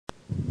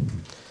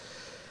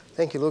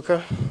Thank you,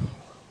 Luca.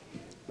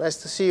 Nice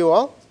to see you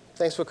all.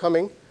 Thanks for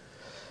coming.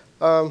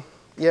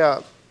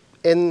 Yeah,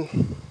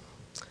 in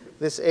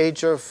this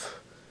age of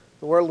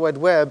the World Wide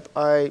Web,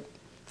 I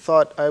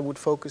thought I would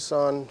focus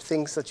on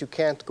things that you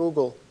can't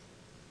Google.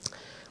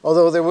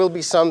 Although there will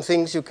be some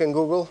things you can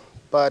Google,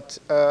 but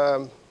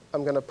I'm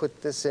going to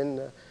put this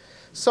in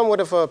somewhat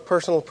of a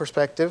personal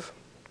perspective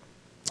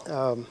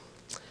to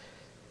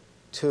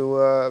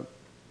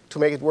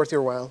make it worth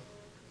your while.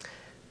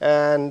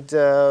 And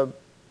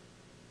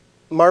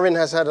Marvin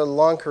has had a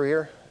long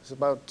career. It's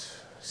about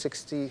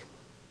 60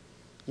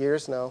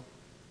 years now.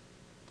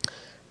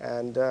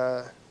 And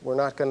we're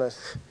not going to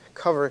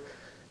cover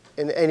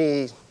in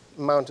any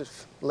amount of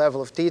level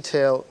of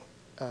detail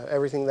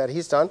everything that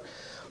he's done.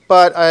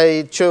 But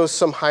I chose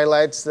some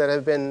highlights that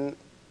have been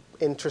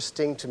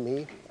interesting to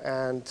me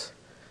and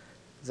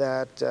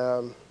that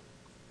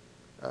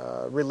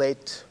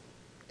relate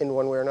in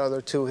one way or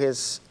another to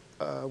his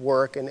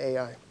work in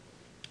AI.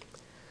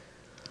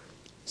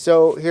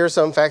 So here are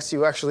some facts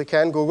you actually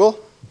can Google.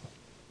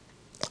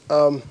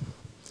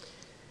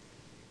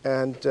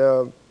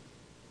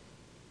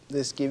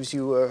 This gives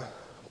you a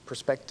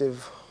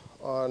perspective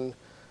on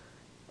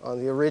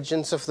the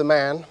origins of the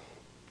man.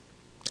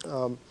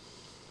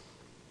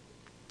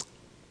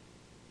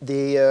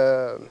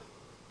 The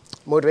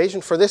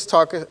motivation for this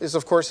talk is,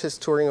 of course, his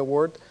Turing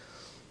Award,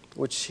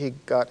 which he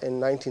got in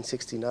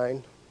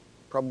 1969,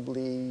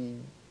 probably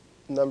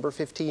number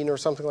 15 or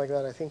something like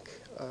that, I think.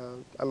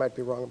 I might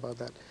be wrong about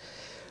that.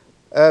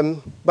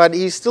 But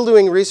he's still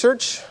doing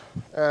research,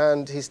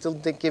 and he's still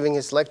giving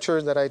his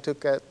lecture that I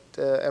took at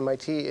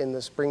MIT in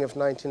the spring of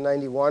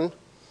 1991.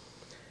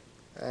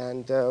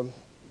 And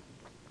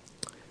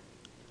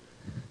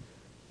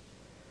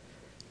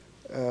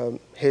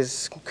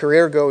his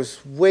career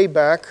goes way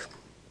back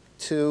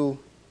to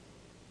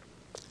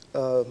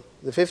the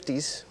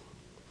 50s.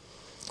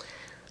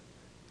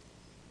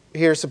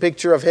 Here's a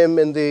picture of him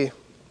in the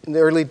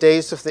early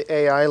days of the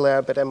AI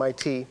lab at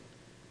MIT.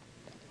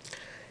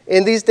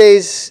 In these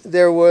days,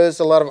 there was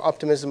a lot of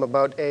optimism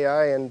about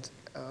AI, and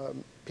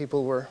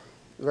people were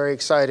very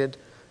excited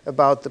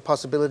about the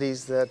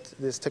possibilities that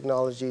this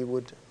technology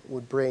would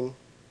bring.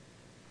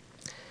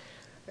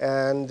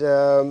 And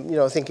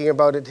thinking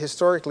about it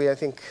historically, I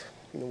think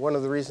one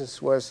of the reasons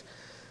was,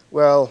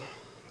 well,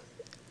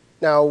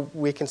 now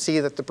we can see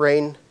that the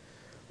brain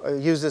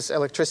uses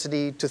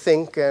electricity to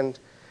think, and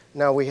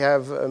now we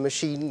have a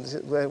machine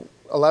that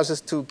allows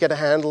us to get a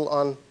handle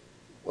on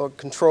or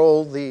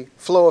control the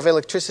flow of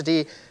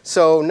electricity.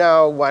 So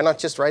now why not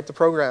just write the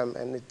program,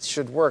 and it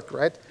should work,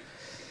 right?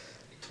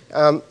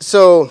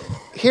 So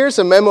here's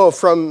a memo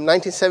from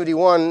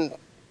 1971,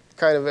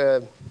 kind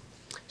of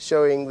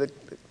showing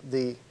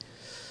the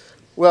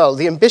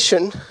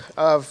ambition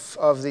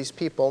of these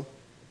people.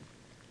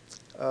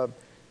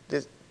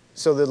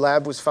 So the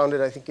lab was founded,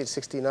 I think, in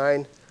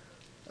 '69,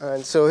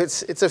 and so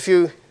it's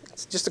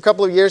just a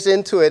couple of years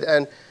into it,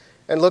 and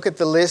look at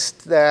the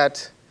list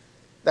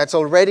that's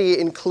already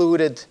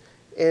included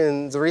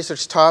in the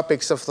research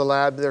topics of the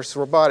lab. There's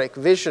robotic,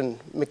 vision,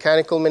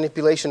 mechanical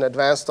manipulation,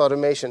 advanced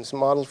automations,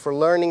 model for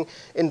learning,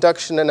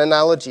 induction, and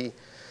analogy,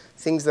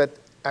 things that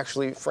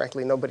actually,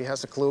 frankly, nobody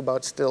has a clue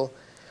about still.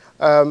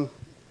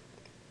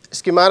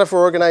 Schemata for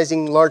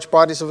organizing large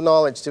bodies of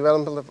knowledge,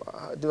 development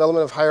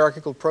of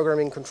hierarchical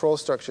programming control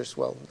structures.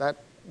 Well,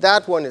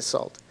 that one is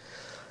solved.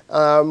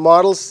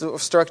 Models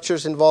of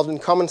structures involved in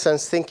common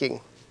sense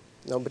thinking.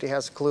 Nobody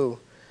has a clue.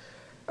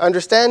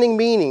 Understanding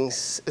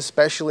meanings,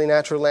 especially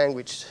natural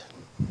language.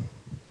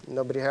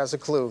 Nobody has a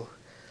clue.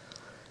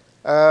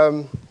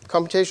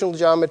 Computational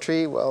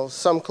geometry, well,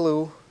 some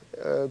clue.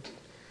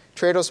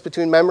 Trade-offs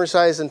between memory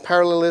size and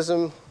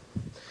parallelism.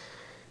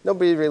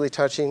 Nobody really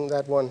touching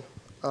that one.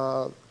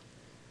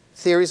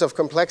 Theories of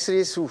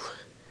complexities, now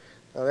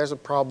there's a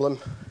problem.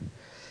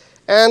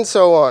 And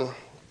so on.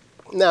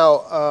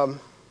 Now,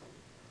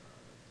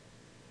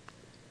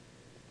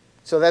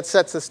 so that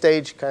sets the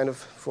stage kind of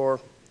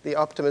for the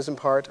optimism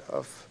part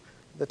of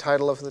the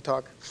title of the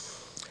talk.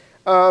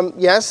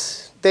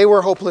 Yes, they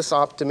were hopeless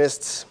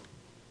optimists.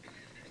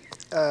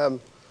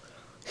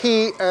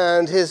 He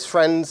and his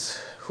friends,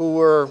 who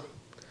were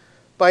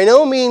by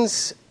no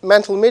means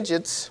mental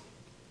midgets,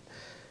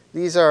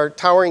 these are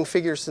towering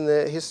figures in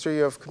the history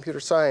of computer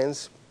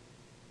science,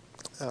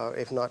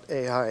 if not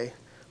AI,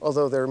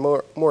 although they're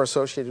more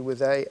associated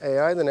with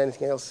AI than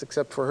anything else,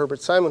 except for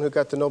Herbert Simon, who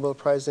got the Nobel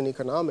Prize in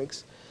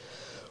economics.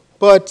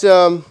 But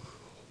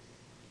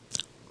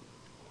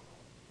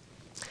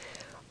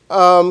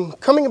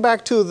coming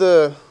back to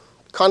the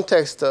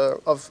context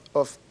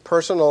of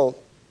personal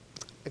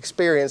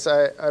experience,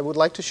 I would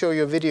like to show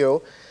you a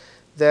video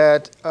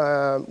that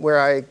where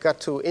I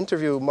got to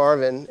interview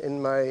Marvin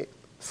in my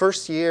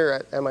first year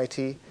at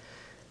MIT.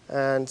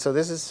 And so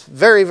this is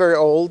very, very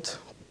old,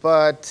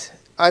 but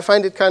I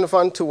find it kind of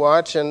fun to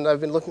watch, and I've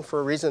been looking for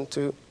a reason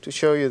to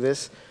show you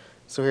this.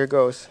 So here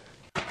goes.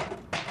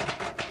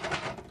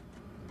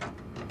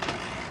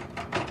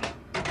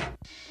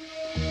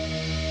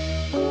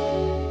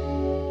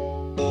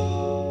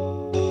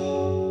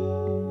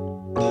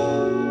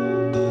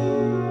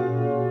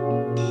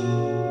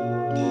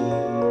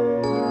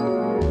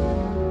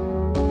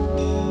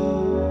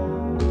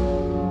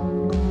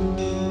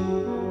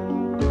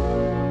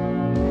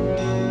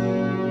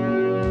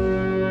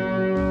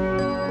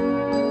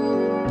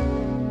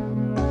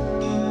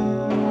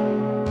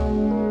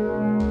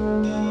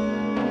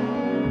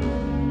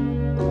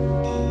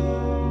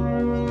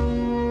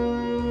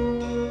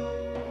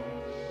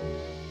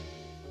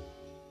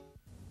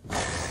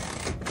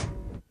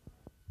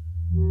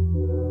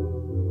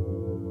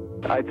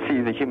 I'd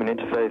see the human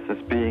interface as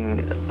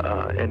being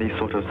any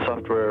sort of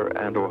software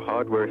and or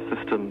hardware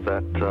system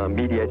that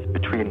mediates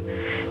between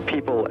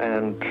people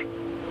and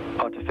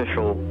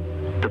artificial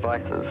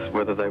devices,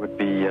 whether they would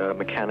be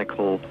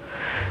mechanical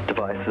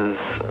devices,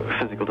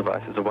 physical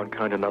devices of one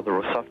kind or another,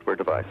 or software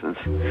devices.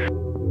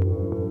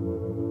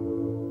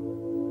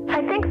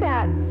 I think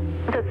that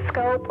the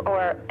scope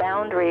or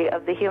boundary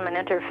of the human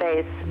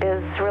interface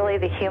is really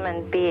the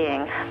human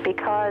being,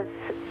 because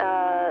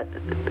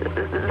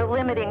the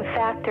limiting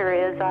factor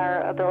is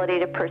our ability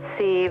to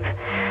perceive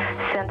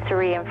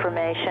sensory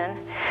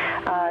information,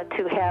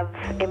 to have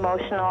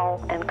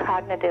emotional and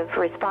cognitive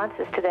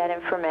responses to that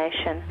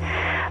information.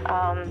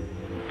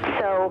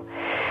 So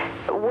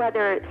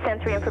whether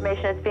sensory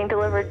information is being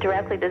delivered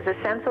directly to the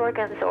sense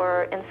organs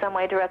or in some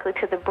way directly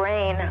to the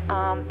brain,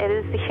 it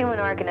is the human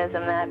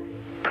organism that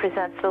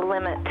presents the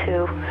limit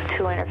to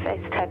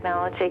interface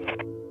technology.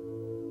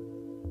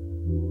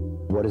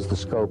 What is the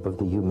scope of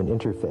the human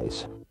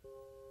interface?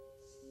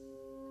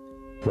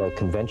 Well,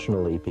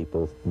 conventionally,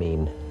 people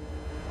mean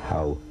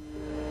how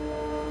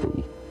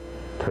the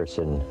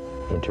person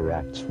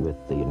interacts with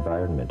the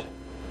environment.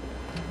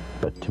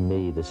 But to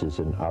me, this is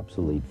an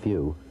obsolete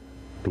view,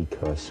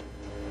 because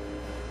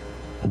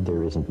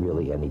there isn't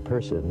really any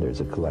person. There's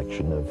a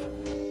collection of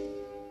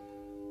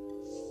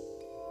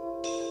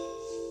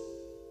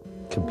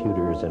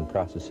computers and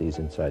processes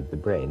inside the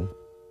brain.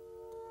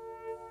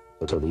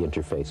 So the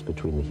interface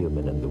between the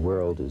human and the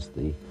world is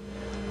the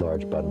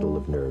large bundle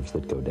of nerves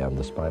that go down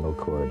the spinal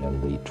cord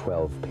and the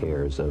 12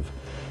 pairs of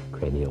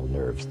cranial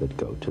nerves that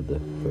go to the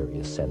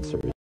various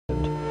sensors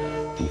and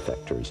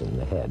effectors in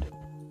the head.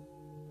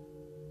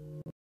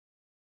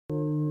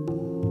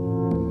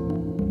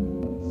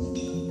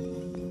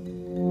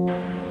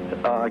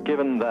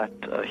 Given that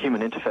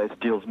human interface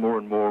deals more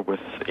and more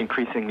with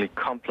increasingly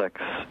complex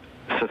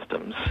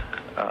systems,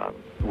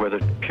 whether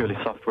purely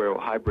software or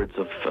hybrids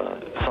of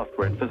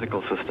software and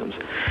physical systems,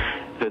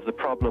 there's the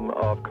problem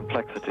of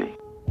complexity.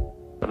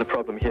 The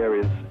problem here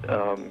is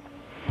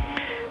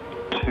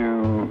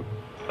to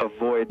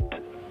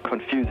avoid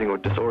confusing or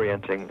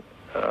disorienting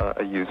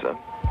a user.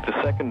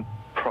 The second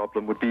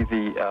problem would be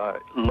the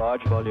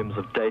large volumes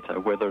of data,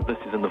 whether this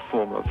is in the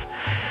form of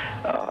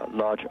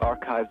large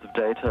archives of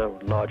data, or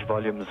large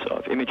volumes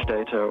of image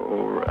data,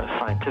 or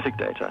scientific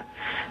data.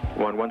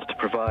 One wants to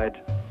provide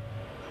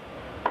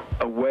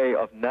a way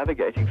of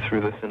navigating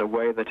through this in a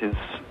way that is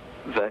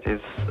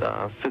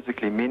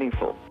physically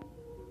meaningful.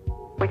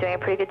 We're doing a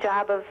pretty good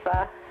job of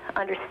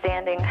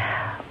understanding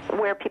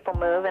where people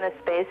move in a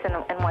space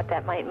and what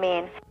that might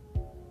mean.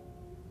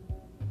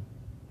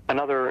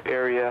 Another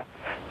area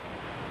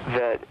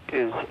that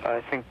is,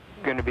 I think,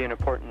 going to be an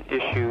important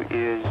issue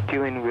is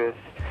dealing with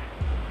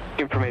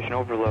information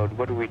overload.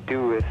 What do we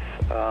do with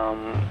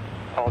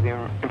all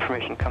the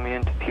information coming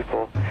into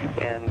people,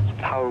 and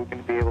how are we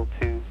going to be able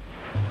to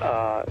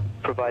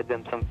provide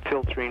them some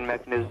filtering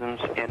mechanisms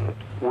and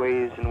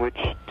ways in which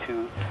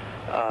to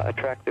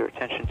attract their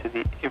attention to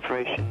the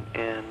information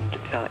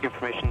and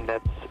information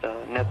that's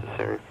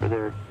necessary for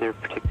their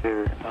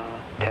particular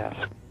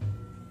task.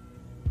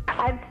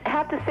 I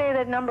have to say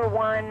that number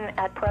one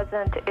at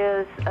present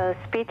is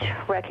speech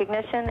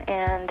recognition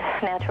and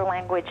natural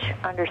language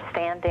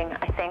understanding.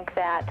 I think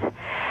that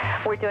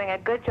we're doing a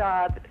good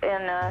job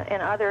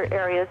in other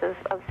areas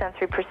of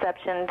sensory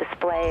perception,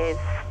 displays,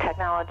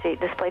 technology,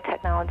 display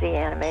technology,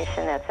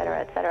 animation, et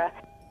cetera, et cetera.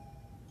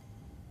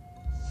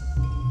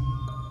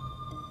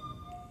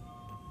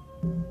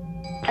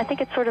 I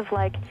think it's sort of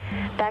like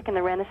back in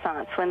the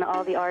Renaissance when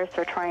all the artists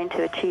are trying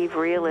to achieve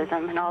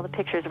realism and all the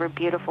pictures were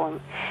beautiful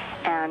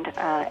and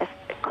as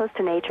close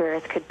to nature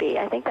as could be.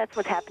 I think that's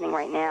what's happening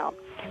right now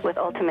with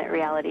ultimate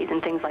realities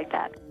and things like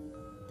that.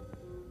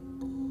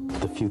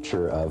 The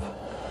future of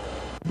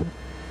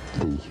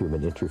the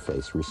human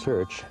interface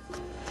research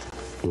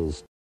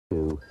is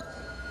to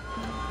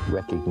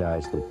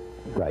recognize that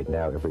right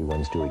now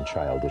everyone's doing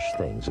childish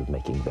things of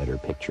making better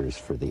pictures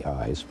for the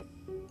eyes.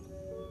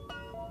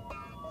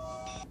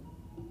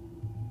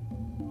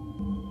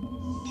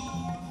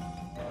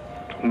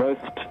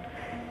 Most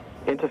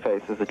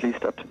interfaces, at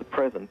least up to the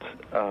present,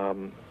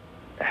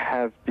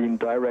 have been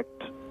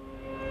direct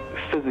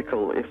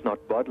physical, if not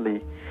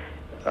bodily,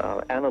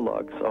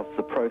 analogs of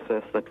the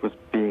process that was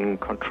being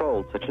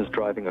controlled, such as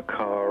driving a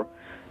car,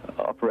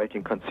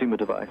 operating consumer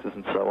devices,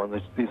 and so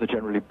on. These are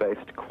generally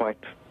based quite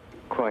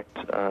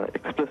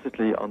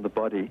explicitly on the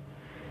body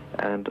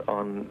and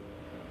on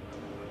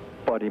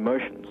body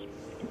motions.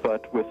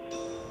 But with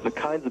the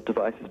kinds of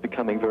devices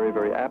becoming very,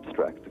 very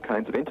abstract, the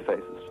kinds of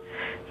interfaces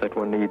that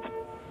one needs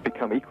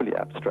become equally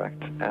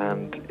abstract,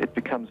 and it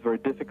becomes very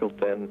difficult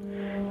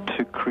then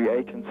to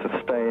create and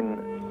sustain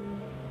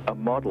a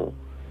model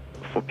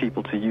for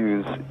people to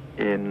use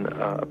in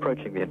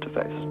approaching the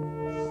interface.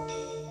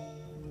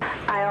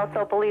 I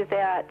also believe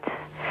that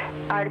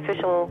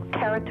artificial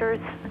characters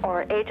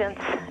or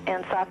agents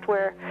in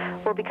software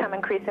will become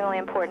increasingly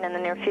important in the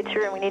near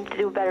future, and we need to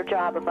do a better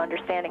job of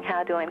understanding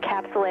how to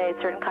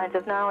encapsulate certain kinds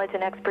of knowledge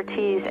and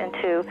expertise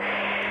into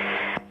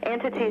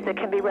entities that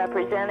can be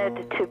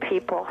represented to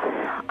people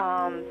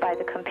by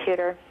the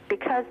computer,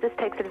 because this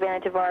takes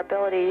advantage of our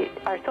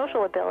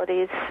social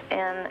abilities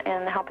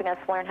in helping us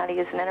learn how to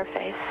use an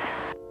interface.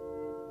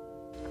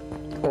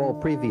 All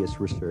previous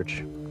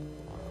research,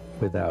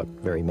 without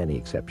very many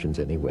exceptions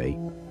anyway,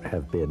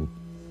 have been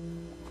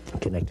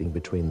connecting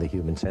between the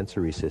human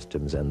sensory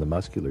systems and the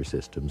muscular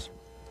systems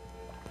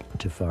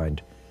to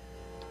find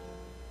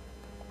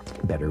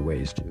better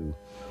ways to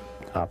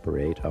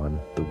operate on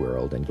the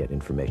world and get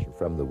information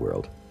from the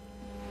world.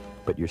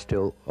 But you're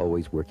still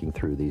always working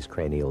through these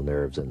cranial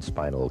nerves and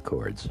spinal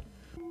cords.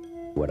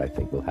 What I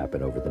think will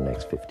happen over the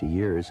next 50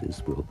 years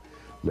is we'll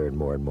learn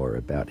more and more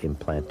about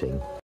implanting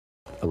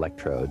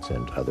electrodes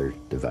and other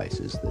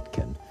devices that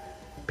can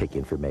pick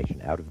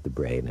information out of the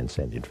brain and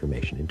send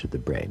information into the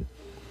brain.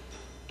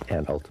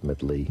 And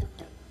ultimately,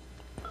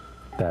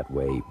 that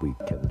way we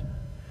can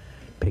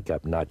pick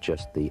up not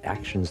just the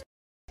actions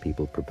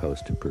people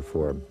propose to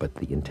perform, but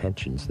the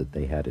intentions that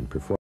they had in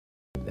performing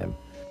them.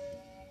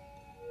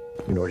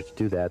 In order to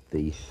do that,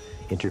 the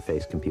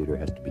interface computer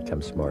has to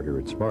become smarter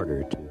and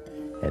smarter to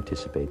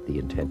anticipate the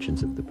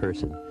intentions of the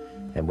person.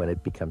 And when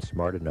it becomes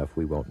smart enough,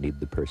 we won't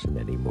need the person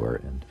anymore,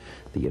 and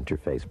the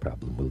interface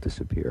problem will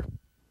disappear.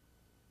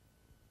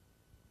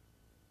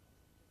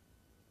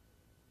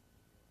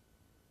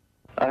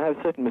 I have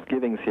certain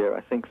misgivings here.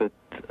 I think that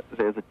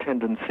there's a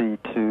tendency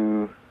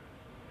to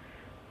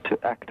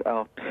act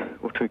out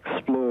or to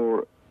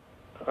explore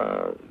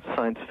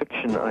science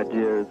fiction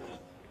ideas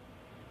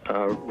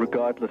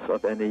regardless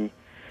of any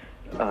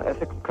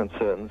ethical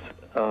concerns.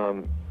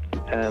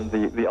 And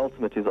the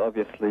ultimate is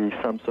obviously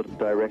some sort of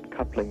direct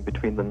coupling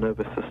between the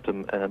nervous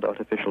system and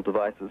artificial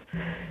devices.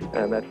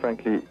 And that,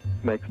 frankly,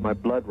 makes my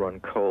blood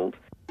run cold.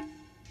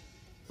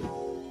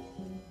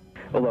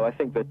 Although I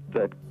think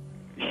that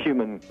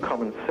human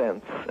common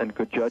sense and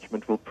good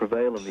judgment will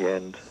prevail in the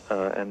end,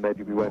 and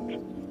maybe we won't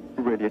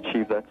really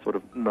achieve that sort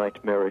of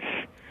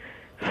nightmarish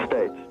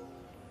state.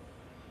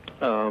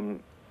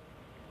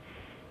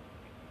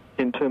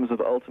 In terms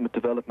of ultimate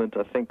development,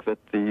 I think that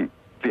the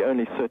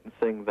only certain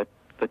thing that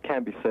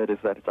can be said is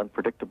that it's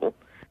unpredictable.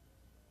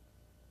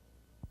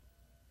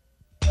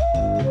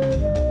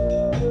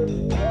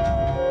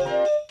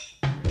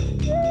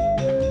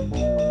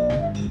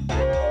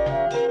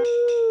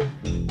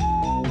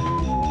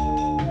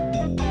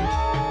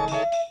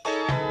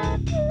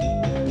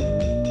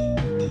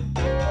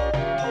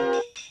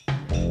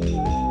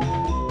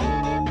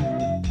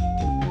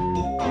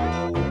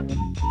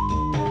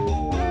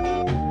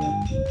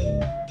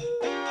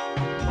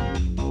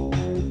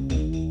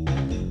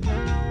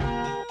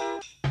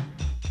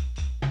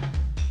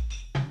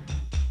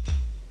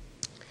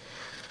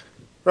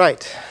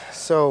 Right.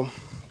 So,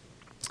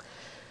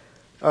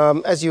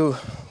 as you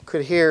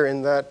could hear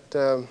in that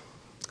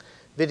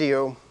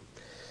video,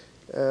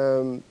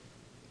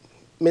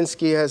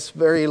 Minsky has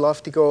very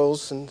lofty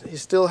goals, and he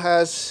still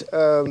has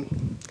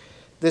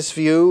this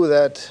view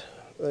that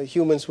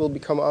humans will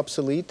become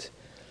obsolete.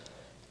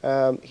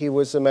 He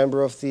was a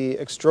member of the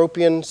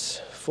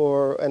Extropians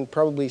and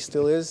probably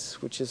still is,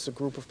 which is a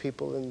group of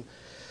people in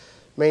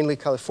mainly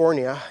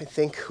California, I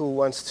think, who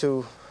want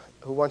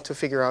to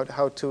figure out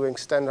how to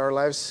extend our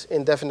lives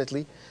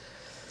indefinitely.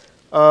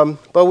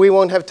 But we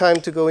won't have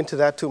time to go into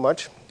that too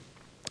much.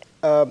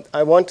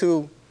 I want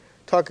to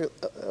talk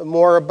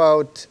more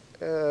about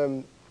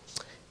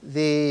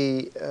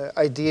the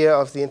idea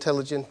of the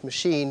intelligent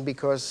machine,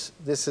 because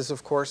this is,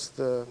 of course,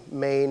 the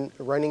main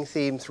running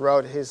theme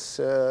throughout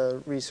his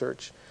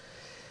research.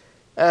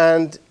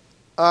 And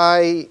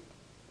I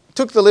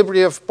took the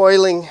liberty of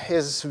boiling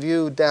his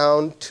view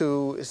down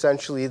to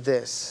essentially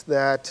this,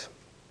 that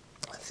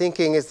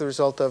thinking is the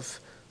result of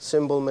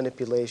symbol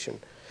manipulation.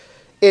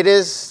 It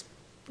is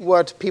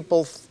what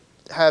people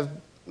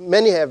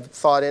many have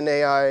thought in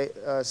AI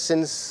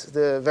since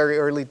the very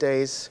early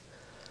days,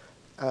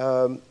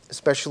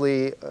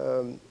 especially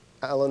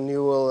Alan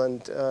Newell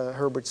and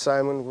Herbert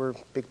Simon were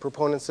big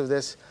proponents of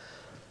this.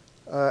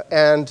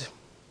 And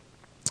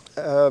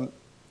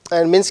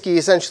Minsky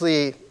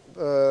essentially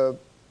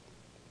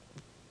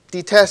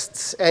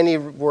detests any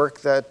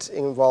work that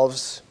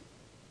involves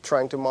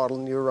trying to model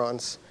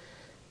neurons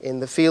in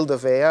the field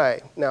of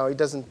AI. Now, he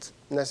doesn't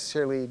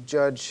necessarily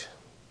judge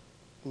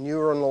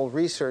neuronal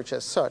research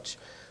as such,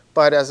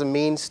 but as a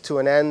means to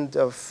an end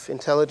of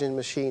intelligent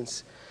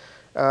machines.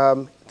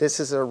 This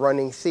is a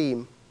running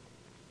theme.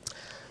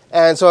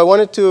 And so I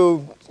wanted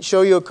to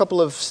show you a couple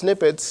of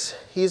snippets.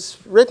 He's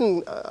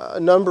written a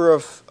number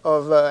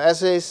of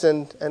essays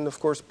and, of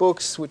course,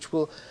 books, which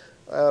we'll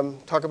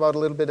talk about a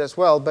little bit as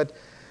well. But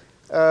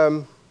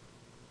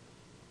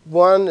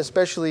one,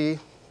 especially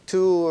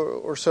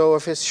two or so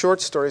of his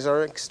short stories,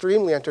 are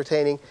extremely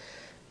entertaining.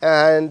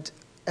 And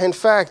in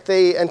fact,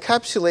 they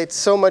encapsulate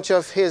so much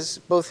of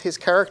both his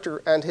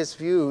character and his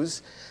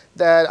views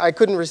that I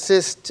couldn't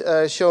resist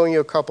showing you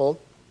a couple.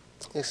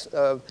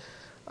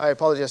 I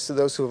apologize to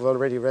those who have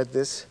already read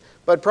this,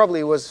 but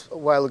probably was a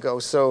while ago,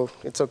 so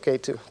it's okay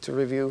to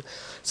review.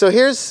 So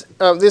here's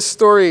this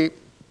story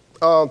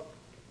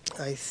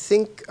I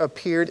think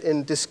appeared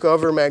in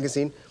Discover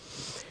magazine.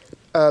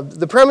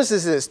 The premise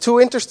is this: 2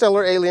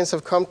 interstellar aliens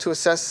have come to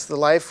assess the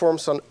life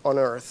forms on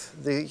Earth.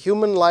 The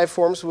human life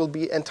forms will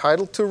be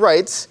entitled to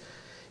rights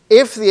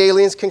if the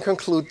aliens can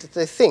conclude that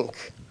they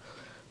think.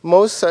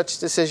 Most such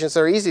decisions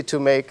are easy to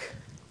make,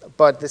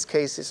 but this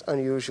case is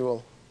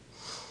unusual.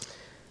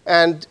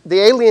 And the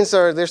aliens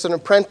are, there's an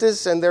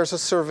apprentice and there's a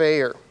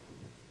surveyor.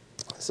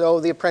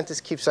 So the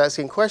apprentice keeps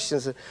asking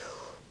questions.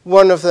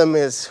 One of them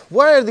is,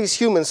 why are these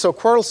humans so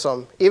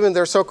quarrelsome? Even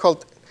their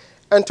so-called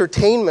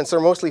entertainments are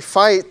mostly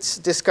fights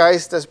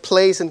disguised as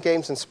plays and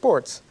games and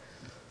sports.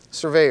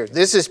 Surveyor: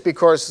 this is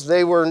because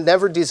they were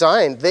never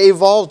designed. They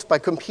evolved by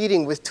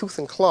competing with tooth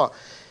and claw.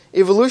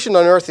 Evolution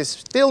on Earth is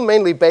still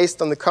mainly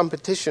based on the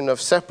competition of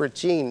separate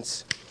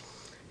genes.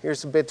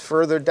 Here's a bit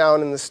further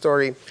down in the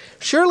story.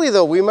 Surely,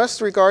 though, we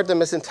must regard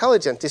them as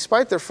intelligent.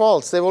 Despite their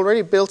faults, they've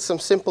already built some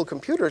simple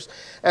computers,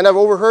 and I've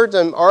overheard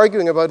them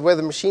arguing about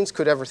whether machines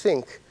could ever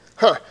think.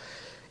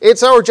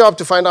 It's our job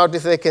to find out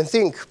if they can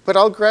think, but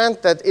I'll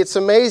grant that it's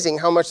amazing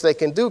how much they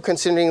can do,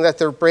 considering that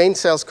their brain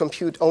cells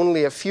compute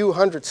only a few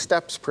hundred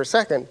steps per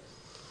second.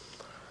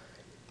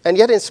 And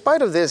yet, in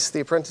spite of this, the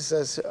apprentice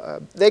says,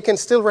 they can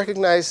still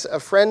recognize a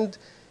friend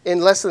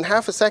in less than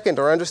half a second,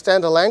 or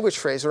understand a language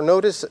phrase, or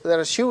notice that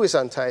a shoe is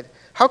untied.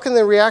 How can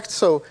they react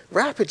so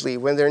rapidly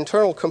when their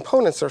internal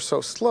components are so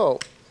slow?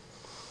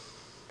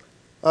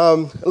 A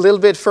little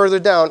bit further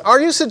down, are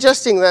you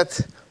suggesting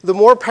that the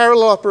more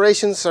parallel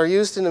operations are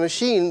used in a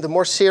machine, the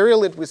more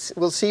serial it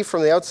will see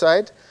from the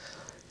outside?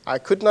 I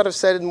could not have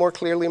said it more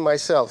clearly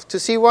myself. To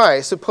see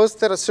why, suppose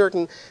that a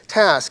certain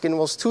task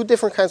involves 2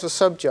 different kinds of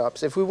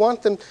subjobs. If we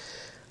want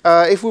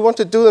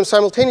to do them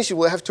simultaneously,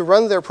 we'll have to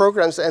run their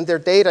programs and their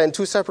data in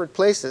 2 separate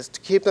places to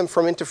keep them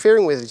from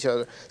interfering with each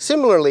other.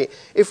 Similarly,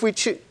 if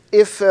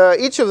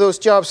each of those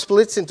jobs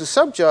splits into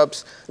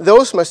subjobs,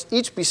 those must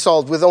each be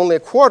solved with only a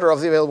quarter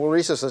of the available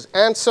resources,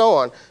 and so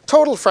on.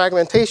 Total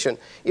fragmentation.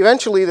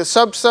 Eventually, the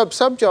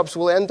subjobs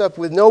will end up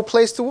with no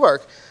place to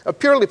work. A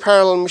purely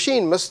parallel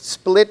machine must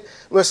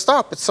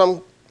stop at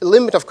some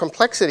limit of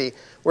complexity,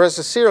 whereas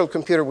a serial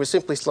computer will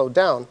simply slow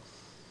down.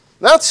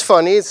 That's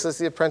funny, says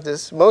the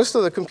apprentice. Most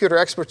of the computer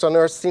experts on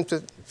Earth seem to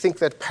think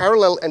that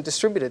parallel and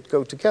distributed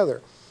go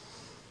together.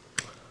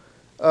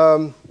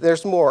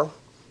 There's more,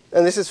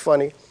 and this is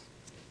funny.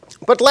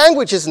 But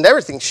language isn't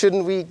everything.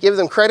 Shouldn't we give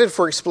them credit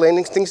for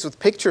explaining things with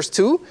pictures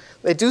too?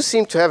 They do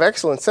seem to have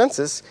excellent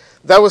senses.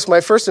 That was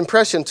my first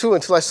impression too,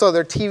 until I saw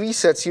their TV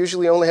sets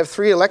usually only have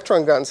 3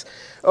 electron guns.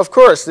 Of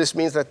course, this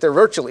means that they're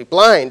virtually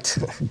blind.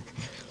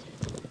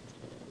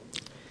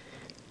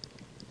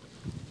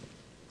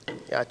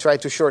 Yeah, I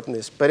tried to shorten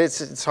this, but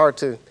it's hard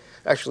to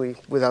actually,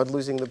 without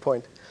losing the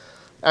point.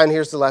 And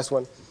here's the last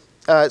one.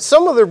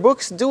 Some of their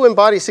books do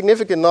embody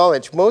significant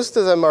knowledge. Most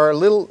of them are a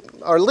little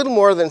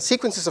more than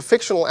sequences of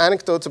fictional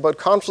anecdotes about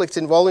conflicts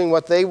involving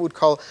what they would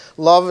call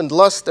love and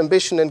lust,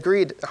 ambition and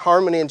greed,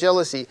 harmony and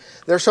jealousy.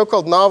 Their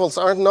so-called novels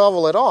aren't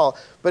novel at all,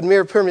 but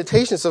mere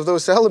permutations of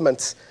those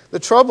elements. The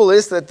trouble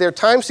is that their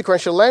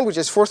time-sequential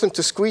languages force them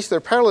to squeeze their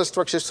parallel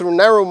structures through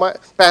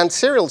narrow-band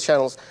serial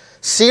channels.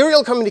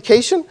 Serial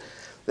communication?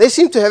 They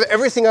seem to have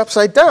everything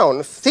upside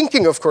down.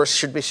 Thinking, of course,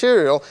 should be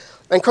serial,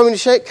 and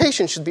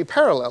communication should be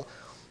parallel.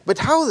 But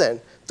how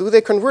then? Do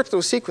they convert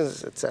those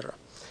sequences, etc.?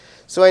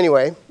 So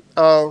anyway,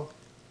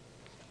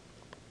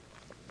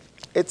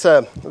 it's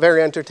a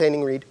very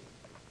entertaining read.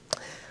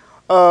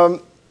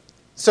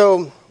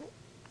 So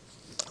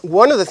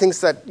one of the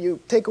things that you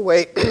take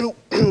away,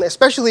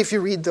 especially if you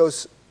read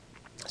those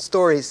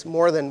stories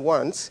more than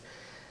once,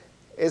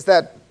 is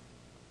that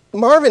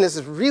Marvin is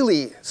a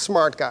really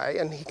smart guy,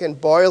 and he can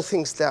boil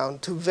things down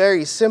to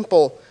very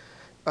simple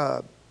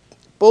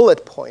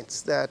bullet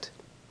points that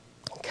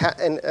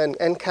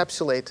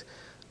encapsulate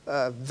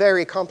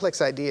very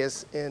complex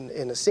ideas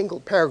in a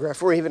single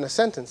paragraph or even a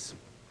sentence.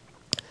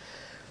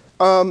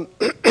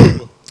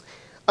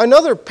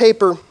 Another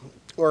paper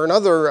or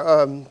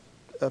another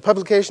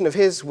publication of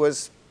his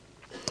was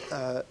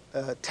a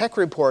tech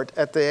report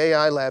at the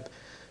AI lab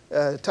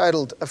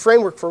titled "A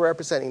Framework for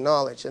Representing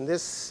Knowledge." And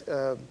this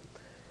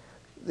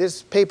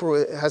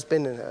paper has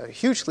been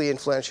hugely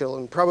influential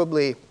and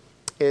probably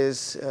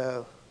is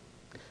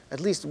at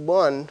least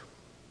one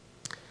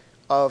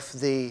of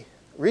the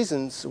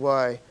reasons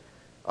why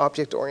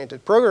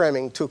object-oriented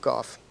programming took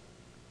off.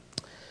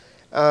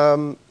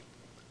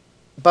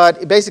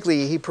 But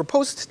basically, he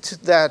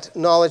proposed that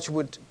knowledge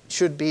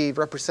should be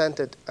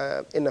represented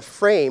in a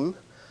frame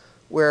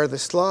where the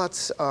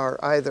slots are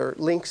either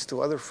links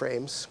to other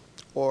frames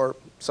or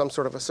some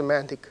sort of a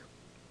semantic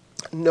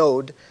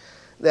node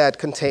that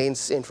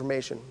contains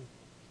information.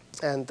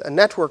 And a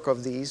network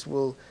of these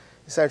will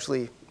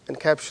essentially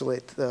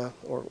encapsulate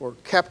or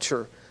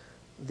capture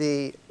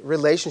the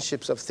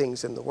relationships of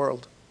things in the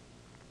world.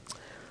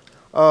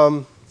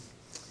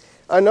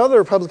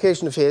 Another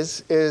publication of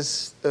his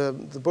is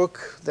the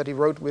book that he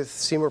wrote with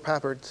Seymour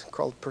Papert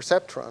called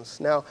Perceptrons.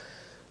 Now,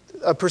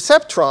 a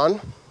perceptron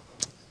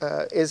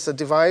is a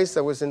device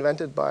that was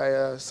invented by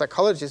a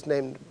psychologist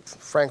named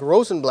Frank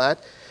Rosenblatt,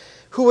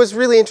 who was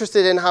really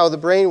interested in how the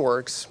brain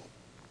works.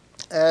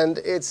 And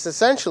it's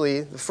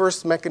essentially the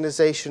first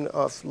mechanization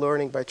of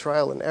learning by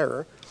trial and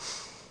error.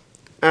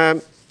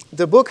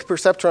 The book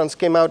Perceptrons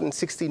came out in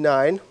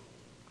 '69,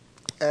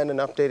 and an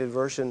updated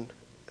version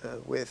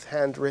with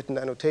handwritten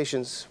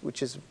annotations,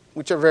 which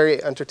are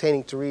very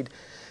entertaining to read,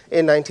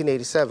 in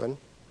 1987.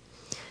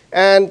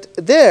 And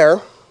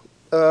there,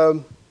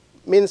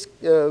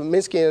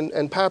 Minsky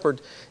and Papert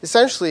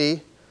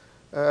essentially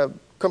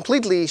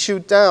completely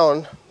shoot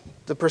down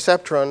the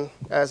perceptron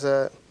as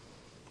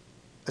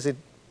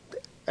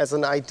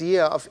an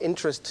idea of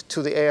interest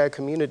to the AI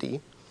community,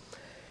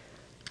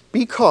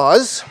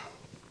 because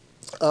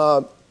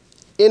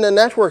in a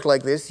network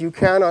like this, you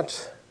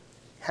cannot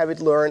have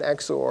it learn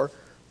XOR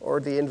or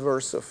the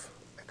inverse of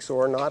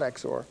XOR, not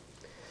XOR.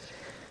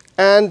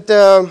 And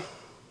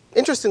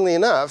interestingly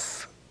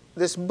enough,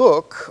 this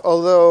book,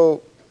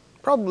 although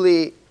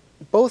probably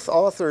both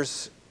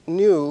authors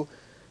knew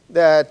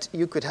that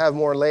you could have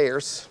more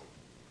layers,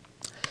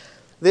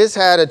 this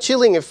had a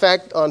chilling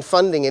effect on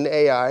funding in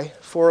AI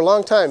for a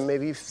long time,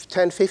 maybe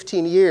 10,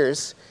 15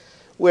 years,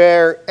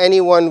 where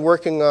anyone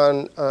working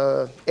on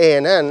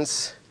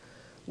ANNs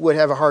would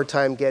have a hard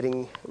time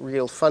getting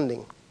real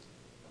funding.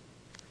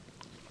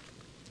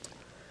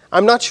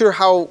 I'm not sure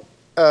how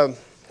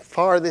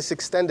far this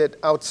extended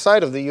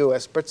outside of the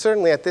US, but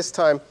certainly at this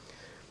time,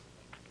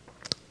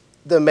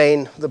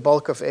 the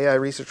bulk of AI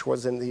research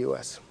was in the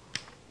US.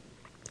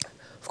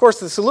 Of course,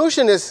 the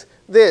solution is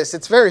this.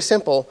 It's very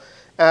simple.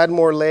 Add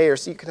more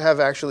layers. You can have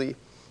actually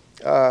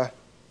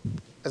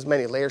as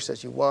many layers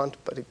as you want,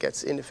 but it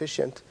gets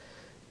inefficient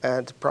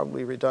and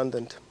probably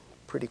redundant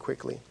pretty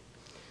quickly.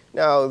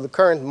 Now, the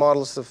current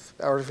models of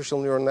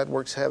artificial neural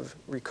networks have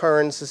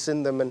recurrences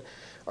in them and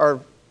are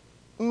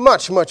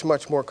much, much,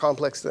 much more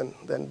complex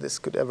than this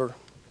could ever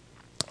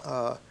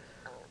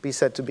be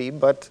said to be.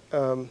 But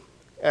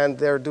and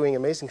they're doing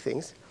amazing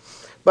things.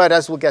 But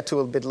as we'll get to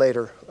a bit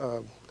later,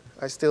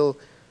 I still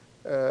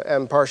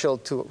am partial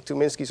to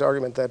Minsky's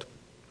argument that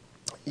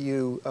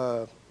you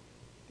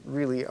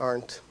really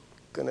aren't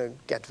going to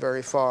get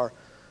very far,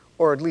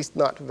 or at least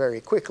not very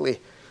quickly,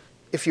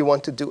 if you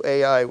want to do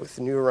AI with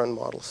neuron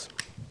models.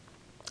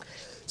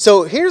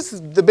 So here's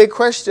the big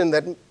question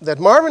that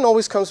Marvin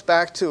always comes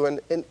back to, and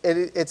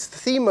it's the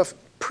theme of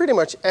pretty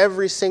much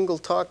every single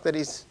talk that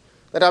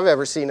I've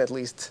ever seen, at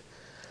least,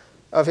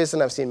 of his,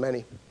 and I've seen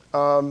many.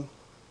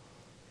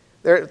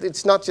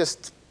 It's not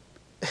just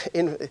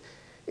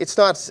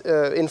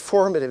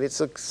informative.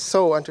 It's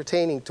so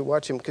entertaining to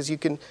watch him, because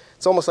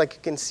it's almost like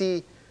you can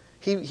see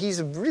he's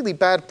a really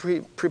bad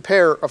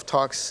preparer of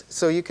talks.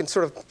 So you can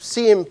sort of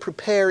see him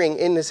preparing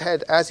in his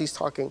head as he's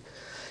talking.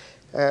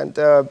 And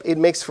it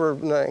makes for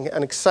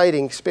an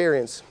exciting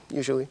experience,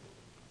 usually.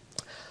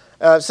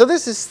 So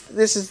this is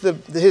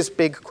his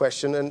big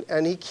question.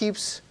 And he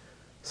keeps,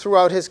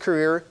 throughout his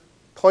career,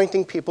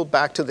 pointing people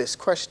back to this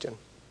question.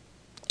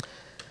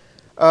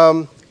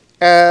 And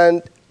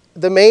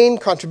the main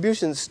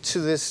contributions to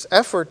this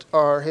effort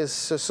are his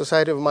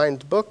Society of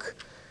Mind book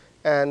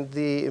and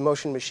The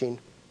Emotion Machine,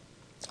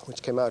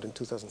 which came out in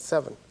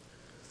 2007.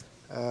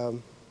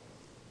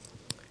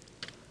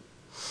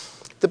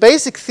 The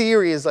basic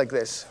theory is like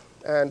this.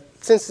 And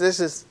since this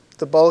is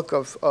the bulk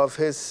of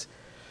his,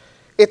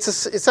 it's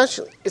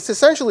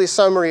essentially a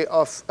summary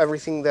of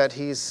everything that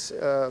he's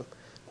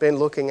been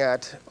looking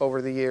at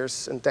over the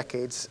years and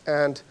decades.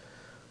 And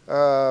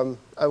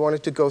I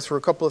wanted to go through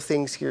a couple of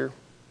things here.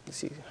 Let's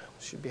see,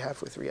 should be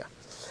halfway through, yeah.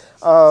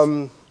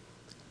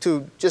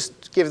 To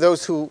just give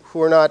those who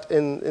are not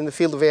in the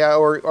field of AI,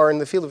 or are in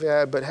the field of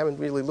AI but haven't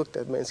really looked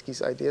at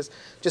Minsky's ideas,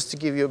 just to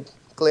give you a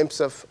glimpse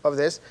of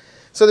this.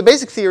 So the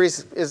basic theory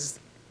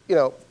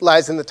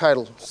lies in the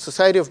title,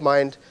 Society of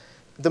Mind.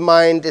 The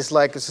mind is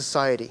like a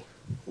society.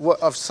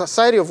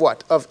 Society of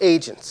what? Of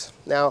agents.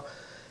 Now,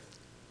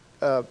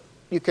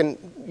 you can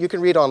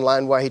read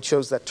online why he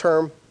chose that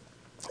term.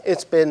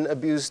 It's been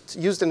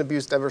used and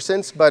abused ever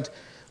since, and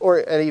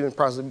even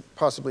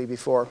possibly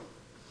before.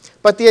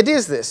 But the idea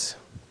is this.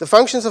 The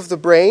functions of the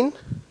brain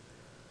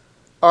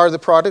are the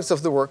products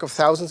of the work of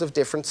thousands of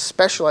different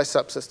specialized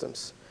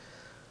subsystems.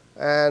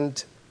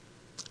 And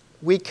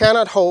we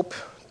cannot hope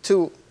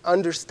to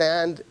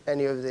understand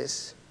any of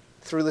this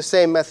through the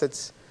same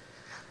methods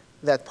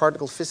that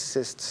particle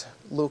physicists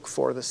look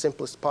for the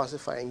simplest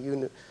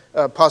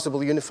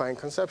possible unifying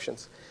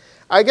conceptions.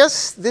 I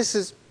guess this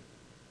is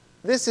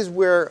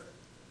where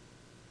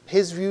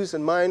his views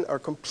and mine are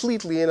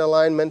completely in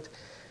alignment,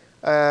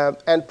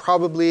 and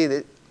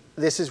probably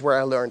this is where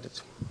I learned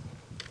it.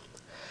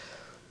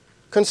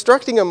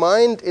 Constructing a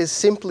mind is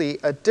simply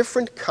a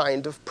different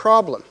kind of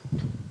problem.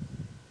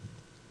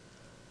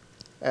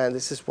 And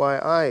this is why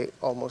I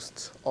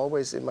almost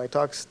always in my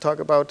talks talk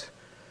about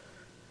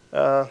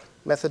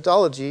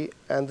methodology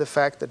and the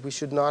fact that we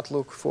should not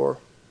look for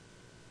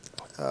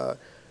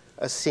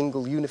a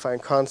single unifying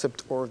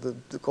concept or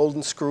the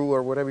golden screw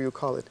or whatever you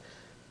call it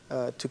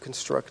to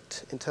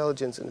construct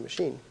intelligence in a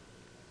machine.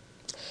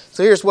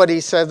 So here's what he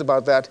said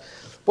about that.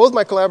 Both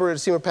my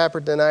collaborators, Seymour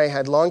Papert and I,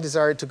 had long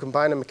desired to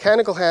combine a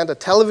mechanical hand, a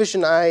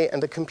television eye,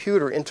 and a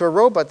computer into a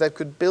robot that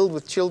could build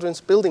with children's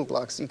building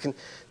blocks. You can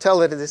tell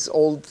that it is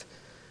old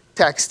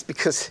text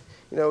because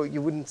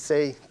you wouldn't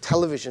say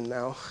television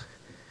now.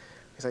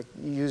 It's like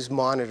you use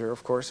monitor,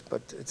 of course,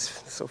 but it's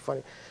so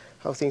funny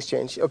how things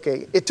change.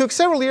 Okay, it took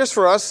several years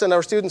for us and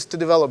our students to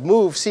develop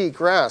Move, Seek,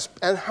 Grasp,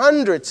 and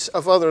hundreds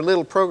of other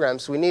little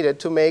programs we needed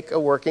to make a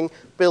working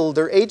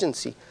builder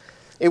agency.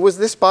 It was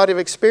this body of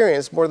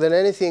experience, more than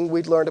anything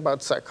we'd learned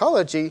about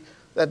psychology,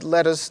 that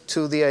led us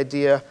to the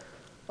idea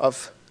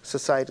of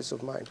societies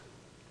of mind.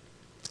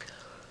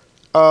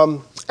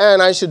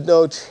 And I should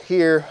note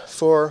here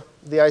for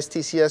the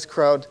ICE-TCS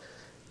crowd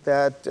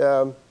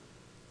that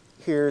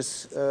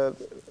here's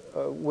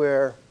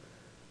where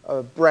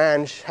a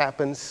branch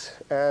happens,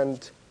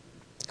 and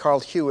Carl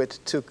Hewitt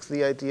took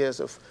the ideas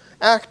of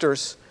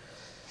actors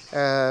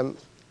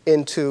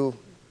into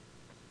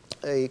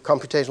a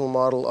computational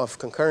model of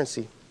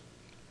concurrency,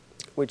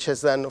 which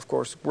has then, of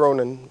course, grown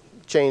and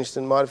changed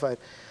and modified.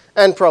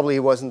 And probably he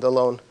wasn't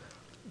alone,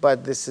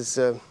 but this is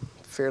a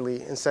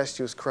fairly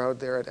incestuous crowd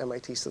there at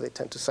MIT, so they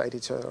tend to cite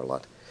each other a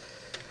lot.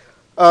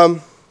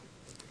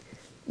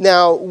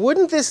 Now,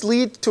 wouldn't this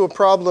lead to a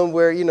problem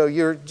where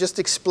you're just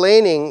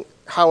explaining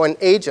how an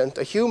agent,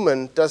 a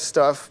human, does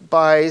stuff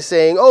by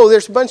saying, oh,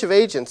 there's a bunch of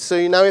agents, so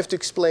you now have to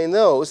explain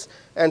those,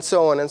 and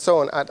so on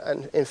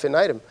ad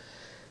infinitum?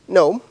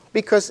 No,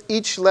 because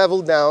each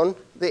level down,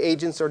 the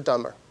agents are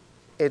dumber.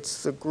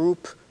 It's the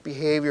group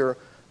behavior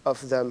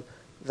of them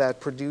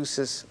that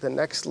produces the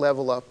next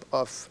level up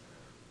of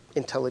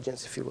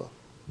intelligence, if you will.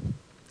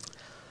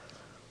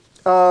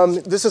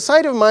 The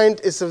Society of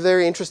Mind is a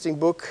very interesting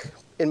book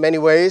in many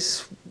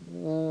ways.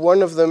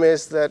 One of them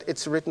is that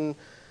it's written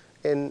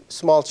in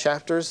small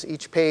chapters.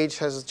 Each page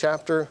has a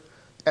chapter,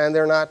 and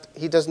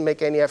he doesn't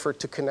make any effort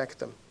to connect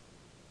them.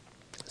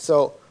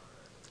 So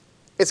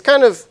it's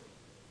kind of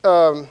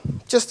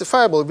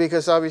justifiable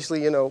because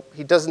obviously,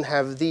 he doesn't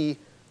have the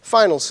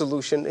final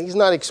solution. He's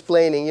not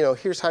explaining,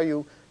 here's how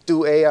you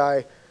do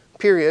AI,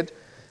 period.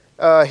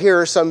 Here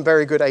are some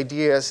very good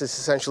ideas, is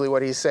essentially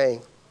what he's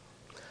saying.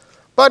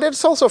 But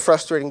it's also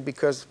frustrating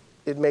because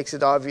it makes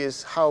it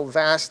obvious how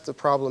vast the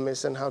problem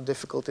is and how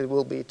difficult it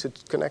will be to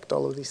connect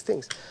all of these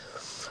things.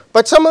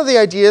 But some of the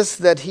ideas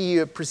that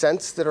he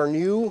presents that are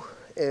new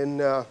in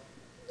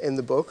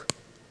the book,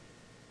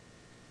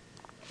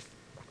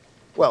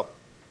 well,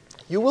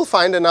 you will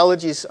find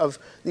analogies of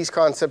these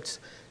concepts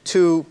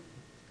to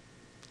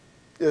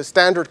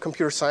standard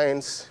computer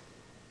science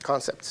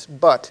concepts,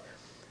 but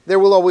there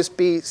will always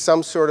be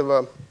some sort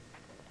of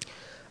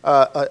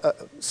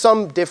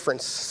some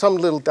difference, some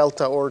little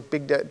delta or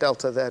big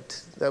delta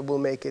that will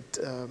make it,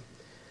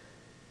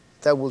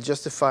 that will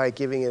justify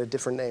giving it a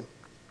different name.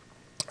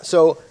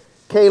 So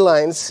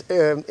K-lines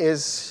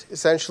is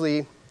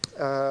essentially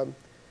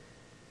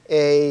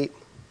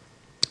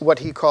what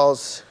he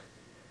calls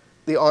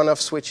the on-off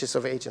switches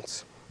of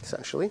agents,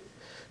 essentially.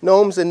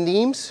 Gnomes and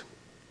nemes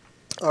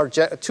are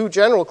two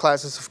general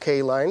classes of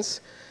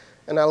K-lines,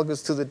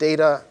 analogous to the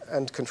data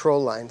and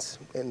control lines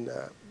in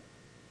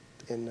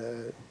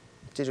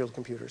digital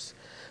computers.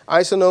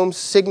 Isonomes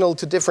signal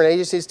to different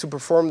agencies to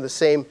perform the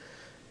same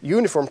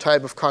uniform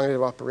type of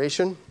cognitive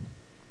operation.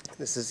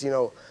 This is,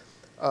 well,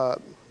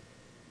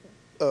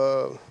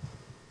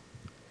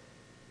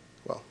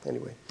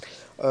 anyway.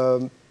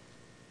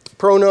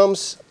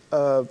 Pronomes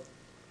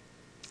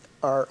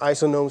are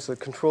isonomes that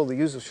control the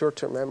use of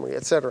short-term memory,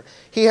 etc.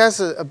 He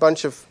has a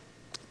bunch of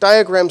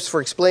diagrams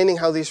for explaining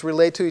how these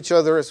relate to each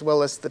other, as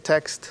well as the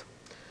text.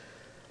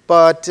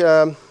 But,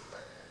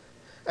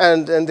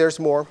 and there's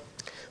more.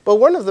 But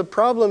one of the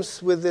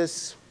problems with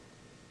this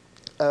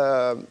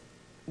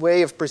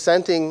way of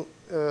presenting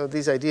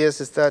these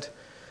ideas is that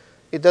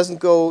it doesn't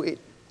go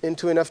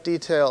into enough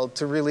detail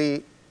to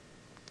really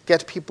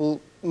get people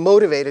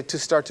motivated to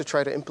start to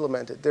try to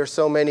implement it. There's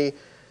so many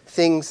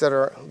things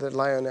that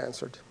lie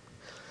unanswered.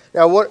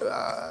 Now,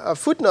 a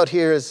footnote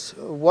here is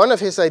one of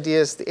his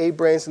ideas, the A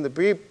brains and the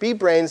B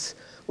brains,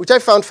 which I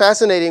found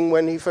fascinating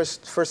when he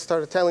first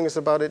started telling us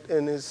about it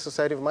in his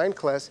Society of Mind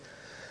class.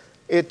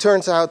 It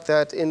turns out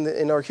that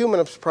in our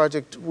Humanops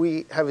project,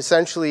 we have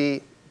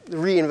essentially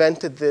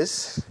reinvented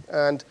this,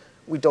 and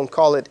we don't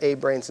call it A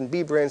brains and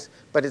B brains,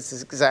 but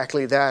it's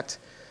exactly that.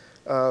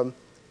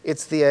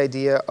 It's the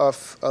idea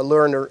of a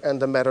learner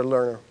and a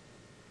meta-learner.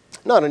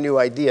 Not a new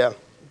idea,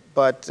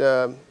 but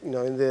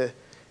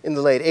in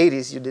the late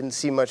 80s, you didn't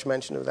see much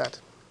mention of that.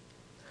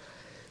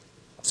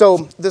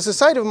 So the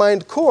Society of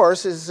Mind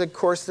course is a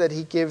course that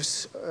he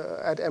gives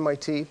at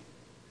MIT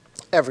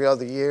every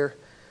other year.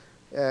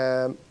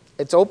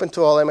 It's open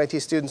to all MIT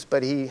students,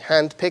 but he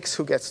handpicks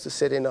who gets to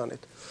sit in on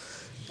it.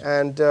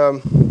 And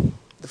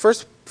the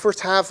first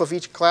half of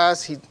each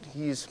class,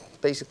 he's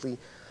basically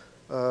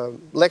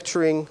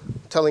lecturing,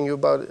 telling you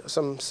about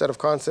some set of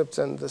concepts,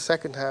 and the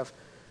second half,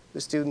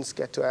 the students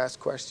get to ask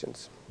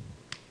questions.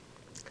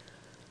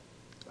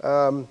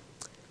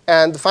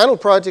 And the final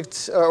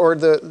project, or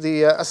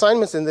the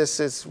assignments in this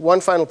is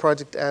one final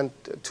project and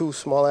two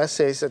small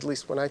essays, at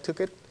least when I took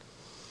it.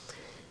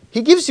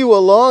 he gives you a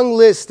long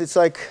list. It's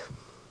like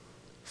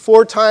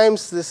 4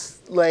 times this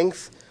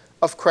length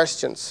of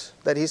questions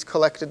that he's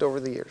collected over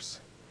the years.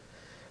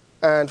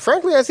 And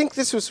frankly, I think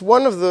this was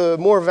one of the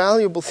more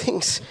valuable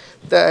things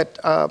that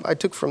I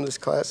took from this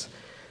class.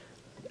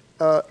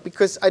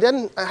 Because I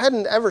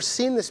hadn't ever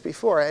seen this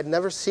before. I had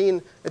never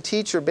seen a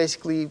teacher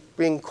basically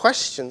bring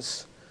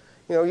questions.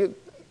 You know,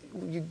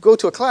 you go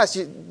to a class,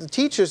 the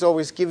teacher's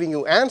always giving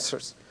you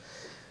answers.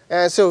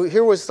 And so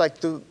here was like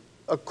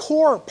a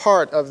core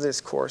part of this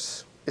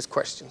course is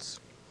questions.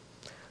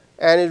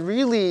 And it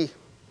really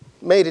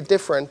made it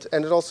different.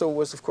 And it also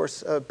was, of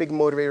course, a big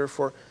motivator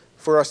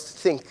for us to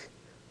think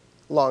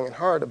long and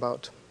hard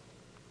about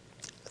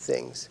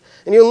things.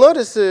 And you'll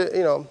notice,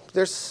 you know,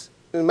 there's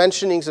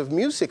mentionings of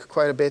music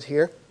quite a bit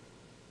here.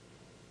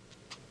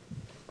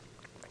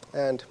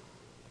 And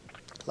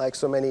like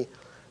so many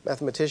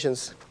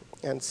mathematicians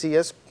and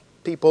CS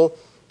people,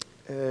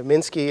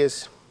 Minsky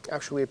is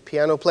actually a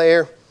piano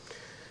player.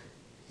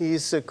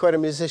 He's quite a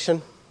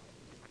musician.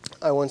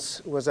 I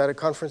once was at a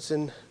conference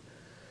in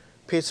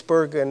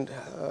Pittsburgh and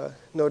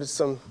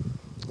noticed in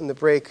the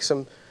break,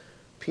 some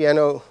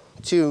piano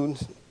tune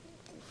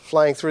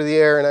flying through the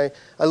air. And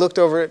I looked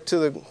over at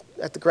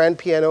the grand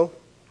piano,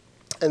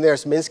 and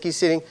there's Minsky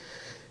sitting,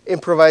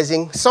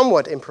 improvising,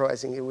 somewhat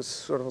improvising. It was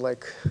sort of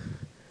like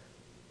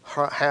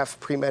half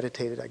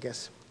premeditated, I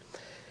guess.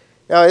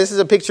 Now, this is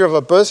a picture of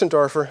a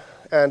Bösendorfer,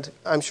 and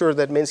I'm sure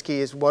that Minsky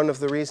is one of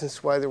the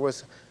reasons why there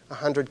was a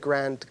 100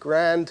 grand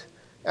grant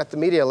at the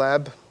Media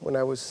Lab when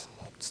I was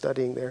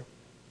studying there.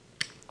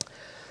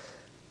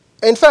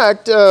 In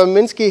fact,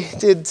 Minsky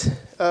did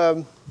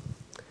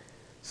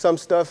some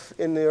stuff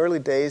in the early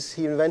days.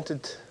 He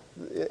invented,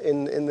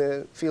 in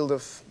the field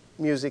of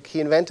music, he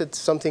invented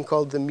something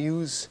called the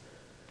Muse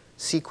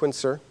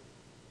sequencer.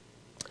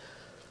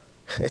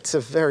 It's a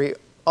very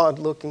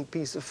odd-looking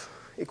piece of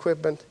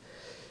equipment.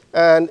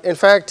 And in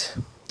fact,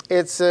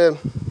 it's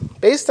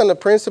based on a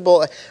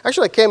principle.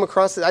 Actually, I came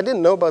across it. I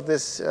didn't know about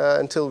this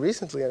until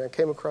recently, and I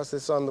came across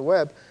this on the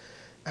web.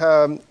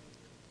 I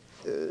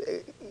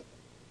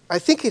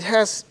think it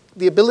has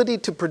the ability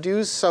to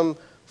produce some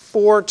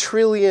 4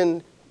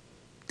 trillion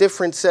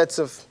different sets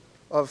of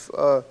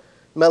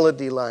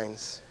melody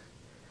lines.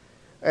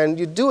 And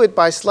you do it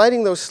by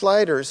sliding those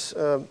sliders,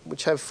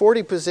 which have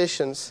 40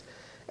 positions.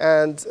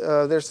 And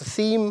there's a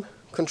theme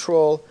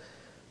control,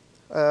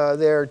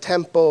 their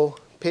tempo,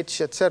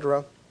 pitch,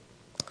 etc.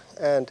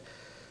 And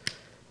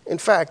in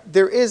fact,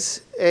 there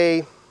is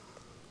an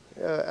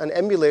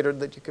emulator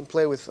that you can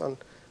play with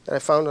that I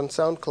found on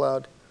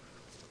SoundCloud.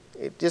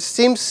 It just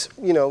seems,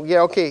 you know,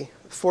 yeah, okay,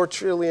 4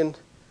 trillion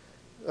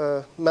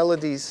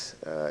melodies.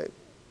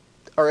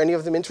 Are any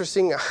of them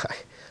interesting?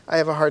 I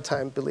have a hard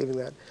time believing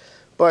that.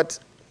 But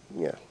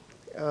yeah,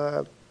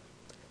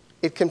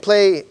 it can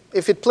play,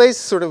 if it plays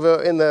sort of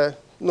in the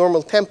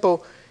normal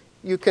tempo,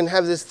 you can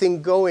have this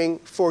thing going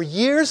for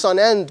years on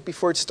end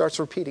before it starts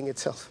repeating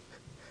itself.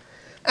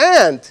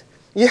 And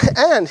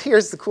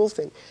here's the cool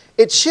thing.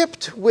 It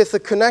shipped with a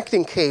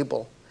connecting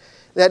cable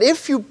that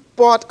if you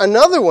bought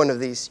another one of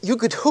these, you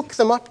could hook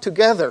them up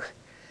together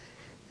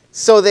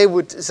so they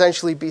would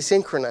essentially be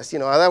synchronous. You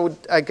know, that would,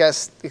 I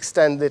guess,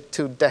 extend it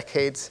to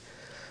decades.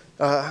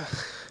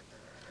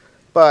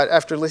 But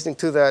after listening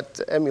to that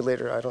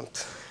emulator,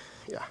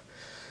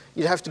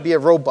 you'd have to be a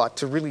robot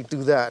to really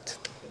do that.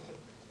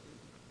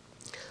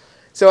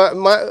 So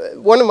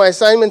one of my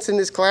assignments in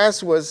this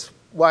class was,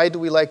 why do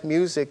we like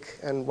music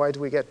and why do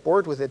we get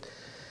bored with it?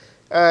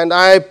 And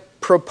I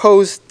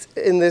proposed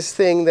in this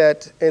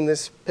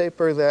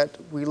paper that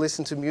we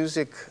listen to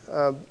music.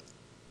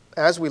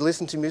 As we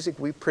listen to music,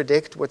 we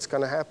predict what's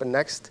going to happen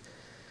next.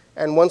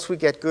 And once we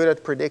get good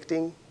at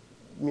predicting,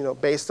 you know,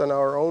 based on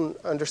our own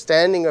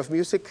understanding of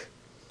music,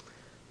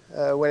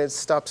 when it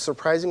stops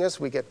surprising us,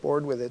 we get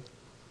bored with it.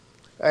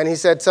 And he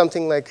said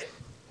something like,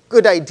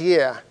 good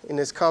idea, in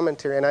his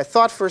commentary. And I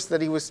thought first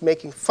that he was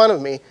making fun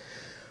of me,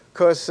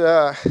 because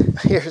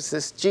here's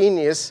this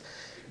genius,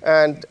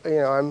 and you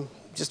know, I'm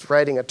just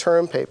writing a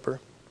term paper.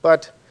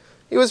 But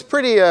it was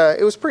pretty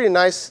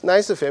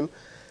nice of him.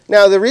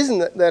 Now, the reason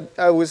that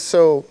I was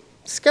so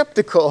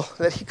skeptical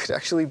that he could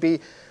actually be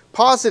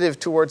positive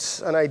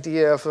towards an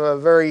idea of a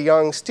very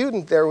young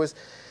student there was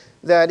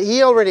that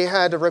he already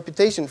had a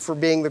reputation for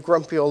being the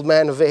grumpy old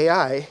man of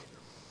AI.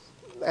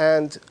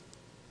 And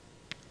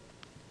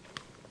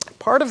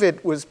part of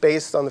it was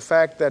based on the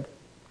fact that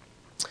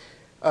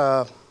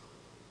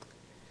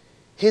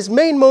his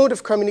main mode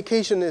of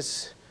communication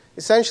is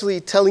essentially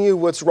telling you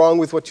what's wrong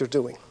with what you're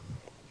doing,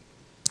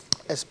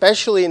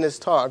 especially in his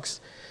talks.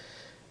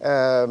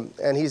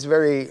 And he's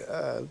very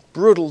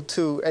brutal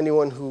to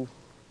anyone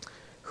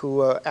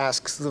who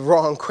asks the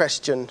wrong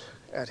question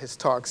at his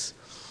talks.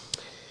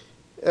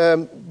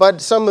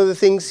 But some of the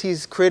things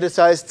he's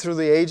criticized through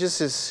the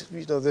ages is,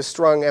 you know, the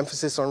strong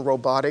emphasis on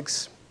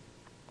robotics.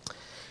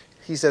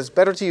 He says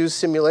better to use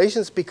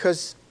simulations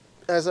because,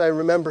 as I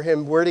remember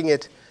him wording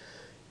it,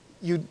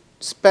 you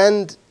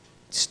spend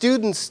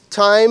students'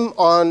 time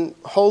on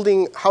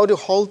how to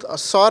hold a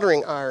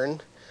soldering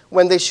iron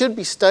when they should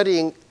be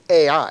studying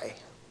AI.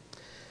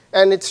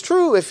 And it's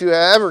true if you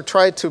ever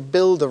try to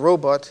build a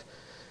robot,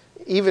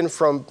 even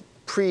from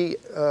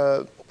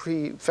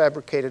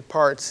prefabricated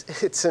parts,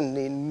 it's an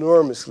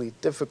enormously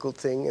difficult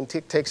thing and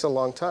takes a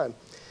long time.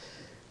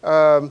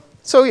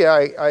 So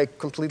yeah, I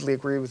completely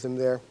agree with him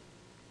there.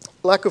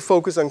 Lack of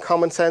focus on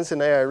common sense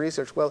in AI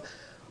research. Well,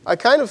 I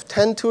kind of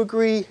tend to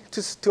agree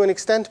to an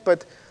extent,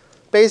 but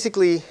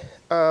basically,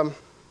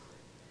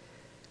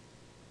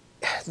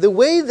 the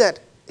way that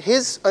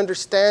his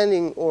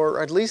understanding,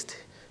 or at least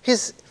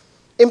his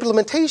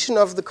implementation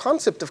of the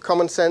concept of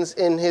common sense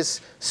in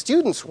his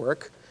students'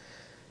 work,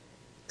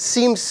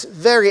 seems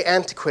very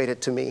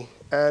antiquated to me.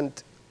 And,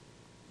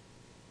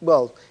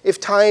 well, if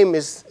time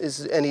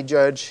is any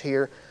judge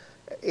here,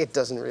 it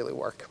doesn't really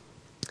work.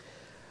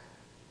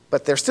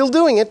 But they're still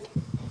doing it.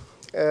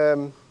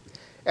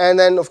 And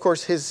then, of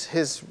course,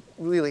 his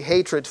really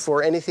hatred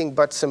for anything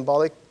but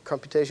symbolic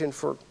computation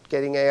for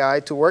getting AI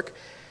to work.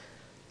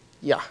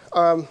 Yeah,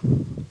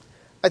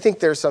 I think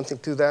there's something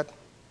to that.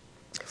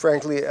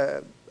 Frankly,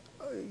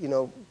 you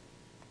know,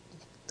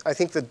 I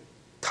think the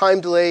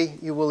time delay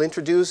you will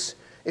introduce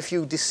if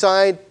you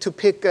decide to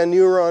pick a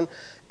neuron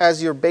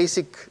as your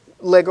basic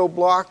Lego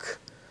block,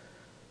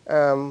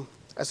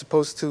 as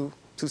opposed to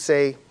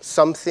say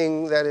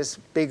something that is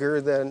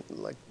bigger than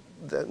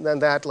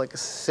that, like a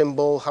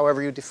symbol,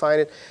 however you define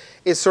it,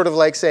 is sort of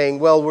like saying,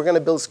 well, we're going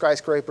to build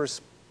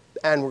skyscrapers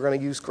and we're going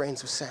to use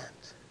grains of sand.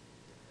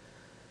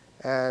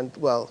 And,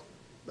 well,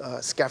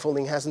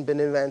 scaffolding hasn't been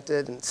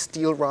invented, and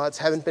steel rods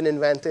haven't been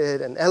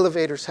invented, and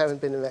elevators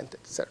haven't been invented,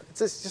 etc.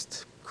 It's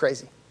just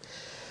crazy.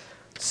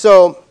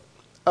 So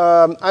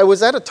I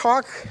was at a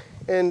talk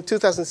in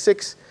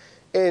 2006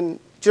 in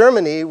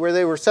Germany where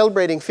they were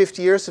celebrating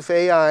 50 years of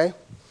AI,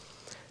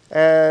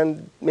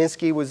 and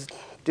Minsky was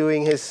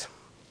doing his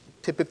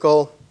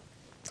typical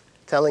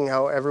telling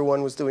how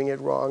everyone was doing it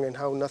wrong and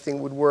how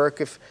nothing would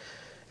work if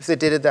they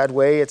did it that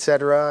way,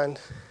 etc. And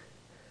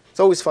it's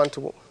always fun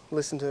to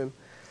listen to him.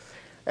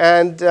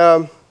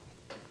 And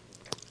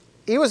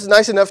he was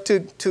nice enough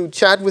to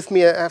chat with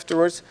me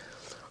afterwards.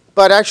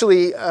 But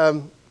actually,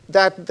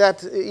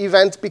 that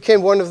event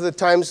became one of the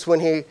times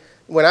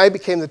when I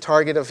became the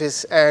target of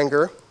his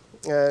anger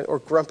or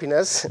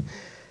grumpiness.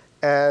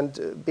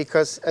 And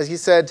because, as he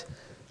said,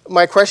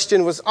 my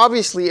question was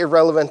obviously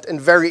irrelevant and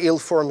very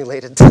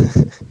ill-formulated.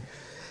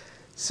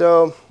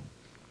 So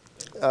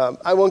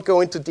I won't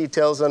go into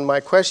details on my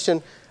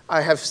question.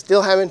 I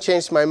still haven't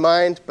changed my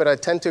mind, but I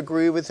tend to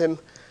agree with him.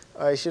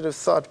 I should have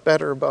thought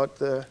better about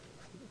the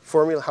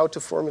formula, how to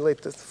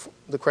formulate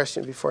the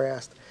question before I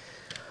asked.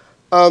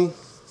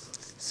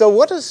 So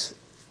what has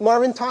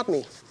Marvin taught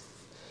me?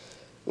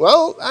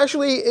 Well,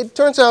 actually, it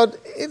turns out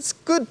it's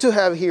good to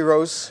have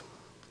heroes,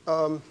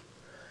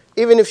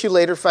 even if you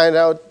later find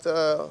out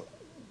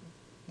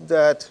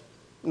that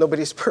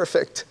nobody's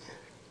perfect.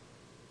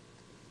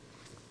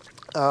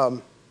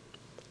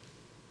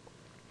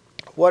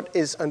 What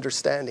is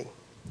understanding?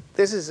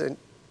 This is an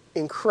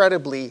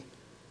incredibly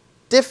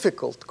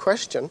difficult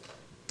question,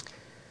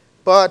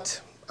 but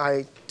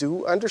I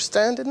do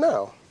understand it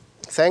now,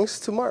 thanks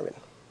to Marvin.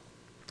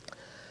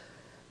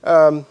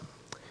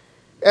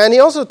 And he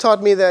also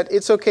taught me that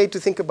it's okay to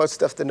think about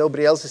stuff that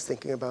nobody else is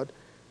thinking about.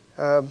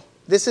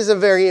 This is a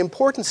very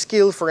important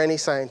skill for any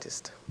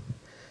scientist.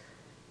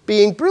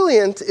 Being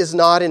brilliant is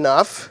not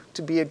enough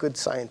to be a good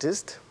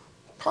scientist,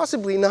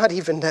 possibly not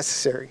even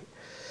necessary.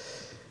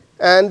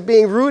 And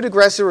being rude,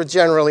 aggressive, or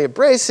generally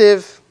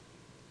abrasive,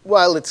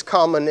 while it's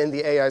common in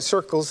the AI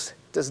circles,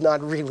 does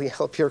not really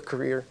help your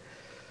career.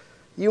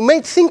 You may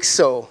think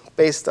so,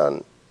 based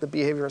on the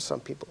behavior of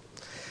some people.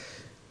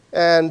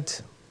 And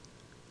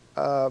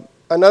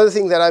another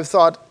thing that I've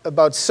thought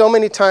about so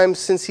many times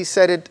since he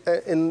said it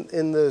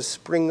in the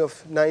spring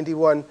of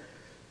 '91,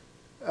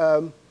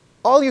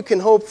 all you can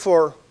hope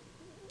for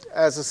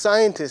as a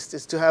scientist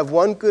is to have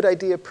one good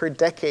idea per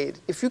decade.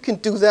 If you can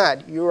do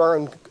that, you are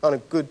on a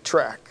good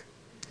track.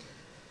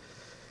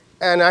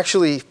 And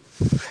actually,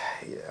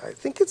 I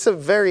think it's a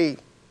very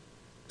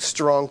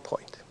strong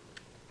point.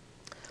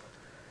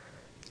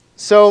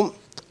 So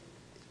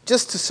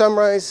just to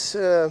summarize,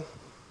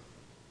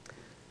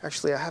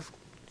 actually I have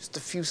just a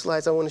few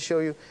slides I want to show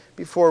you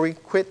before we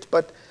quit,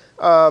 but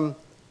a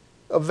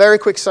very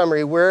quick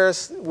summary. Where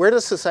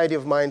does Society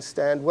of Mind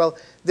stand? Well,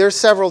 there's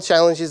several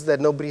challenges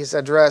that nobody has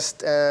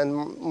addressed,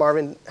 and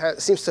Marvin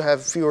seems to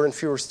have fewer and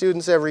fewer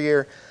students every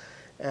year.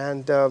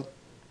 And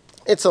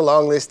it's a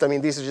long list. I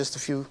mean, these are just a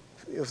few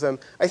of them.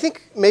 I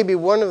think maybe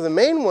one of the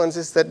main ones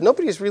is that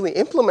nobody has really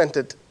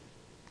implemented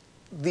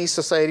the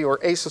Society or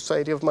a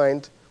Society of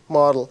Mind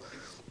model.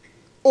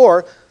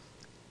 Or,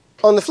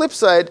 on the flip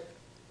side,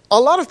 a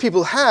lot of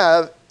people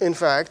have, in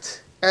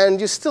fact,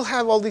 and you still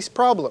have all these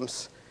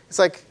problems. It's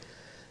like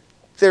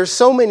there's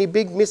so many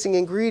big missing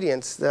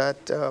ingredients that,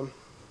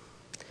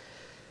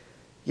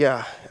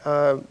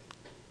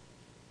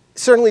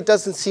 certainly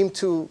doesn't seem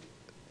to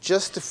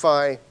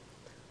justify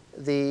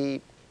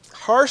the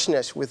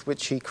harshness with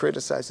which he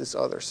criticizes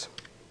others.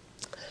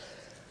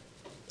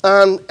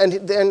 And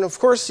then, of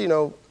course, you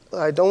know,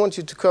 I don't want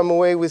you to come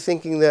away with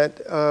thinking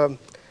that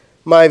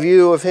my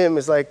view of him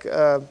is like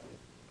that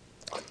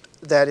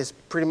has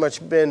pretty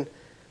much been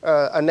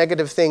a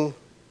negative thing.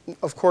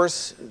 Of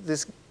course,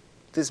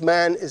 this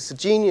man is a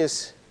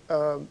genius,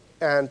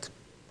 and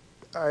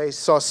I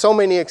saw so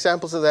many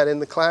examples of that in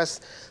the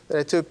class that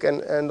I took,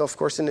 and of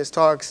course in his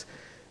talks.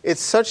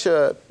 It's such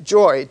a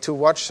joy to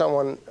watch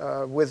someone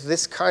with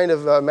this kind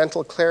of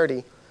mental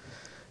clarity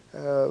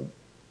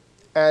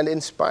and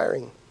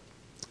inspiring.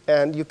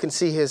 And you can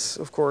see his,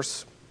 of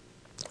course,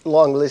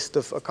 long list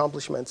of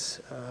accomplishments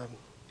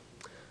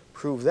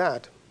prove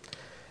that.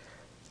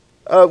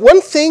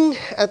 One thing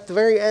at the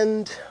very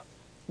end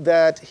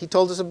that he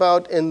told us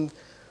about in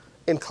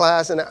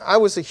class, and I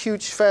was a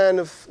huge fan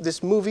of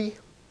this movie,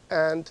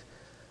 and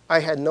I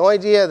had no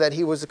idea that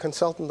he was a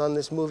consultant on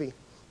this movie.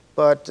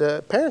 But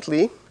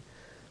apparently,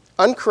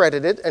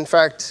 uncredited, in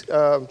fact,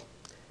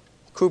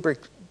 Kubrick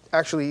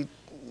actually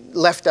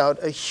left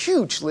out a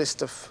huge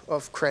list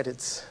of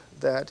credits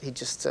that he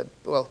just said,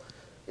 well,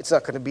 it's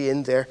not going to be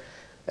in there.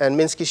 And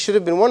Minsky should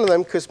have been one of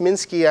them, because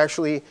Minsky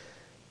actually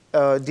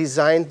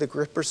designed the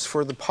grippers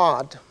for the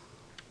pod.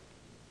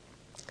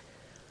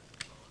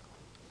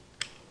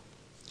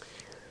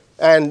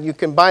 And you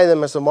can buy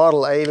them as a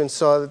model. I even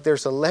saw that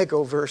there's a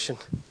Lego version,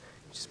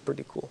 which is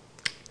pretty cool.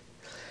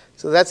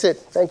 So that's it.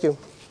 Thank you.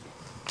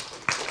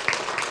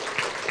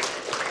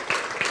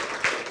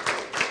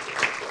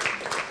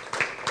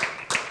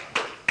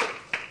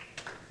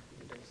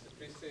 Thanks,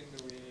 Kristinn.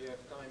 We have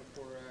time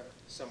for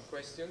some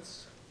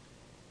questions.